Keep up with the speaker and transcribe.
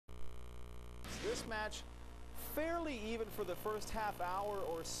match fairly even for the first half hour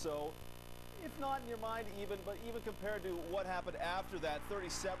or so, if not in your mind even, but even compared to what happened after that.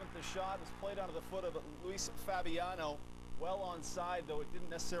 37th, the shot was played onto the foot of Luis Fabiano. Well onside, though it didn't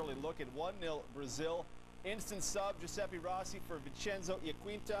necessarily look at 1-0 Brazil. Instant sub, Giuseppe Rossi for Vincenzo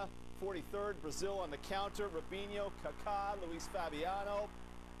Iaquinta. 43rd, Brazil on the counter. Robinho, Kaká, Luis Fabiano.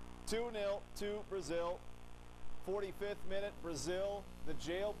 2-0 to Brazil. 45th minute, Brazil. The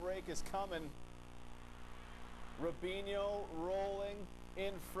jailbreak is coming. Robinho rolling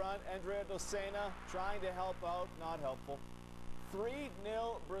in front. Andrea Docena trying to help out, not helpful.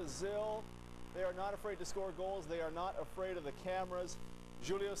 3-0 Brazil. They are not afraid to score goals. They are not afraid of the cameras.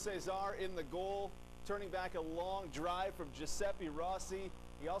 Julio Cesar in the goal, turning back a long drive from Giuseppe Rossi.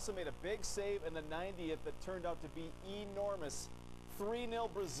 He also made a big save in the 90th that turned out to be enormous.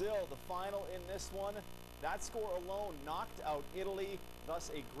 3-0 Brazil, the final in this one. That score alone knocked out Italy,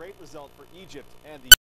 thus a great result for Egypt and the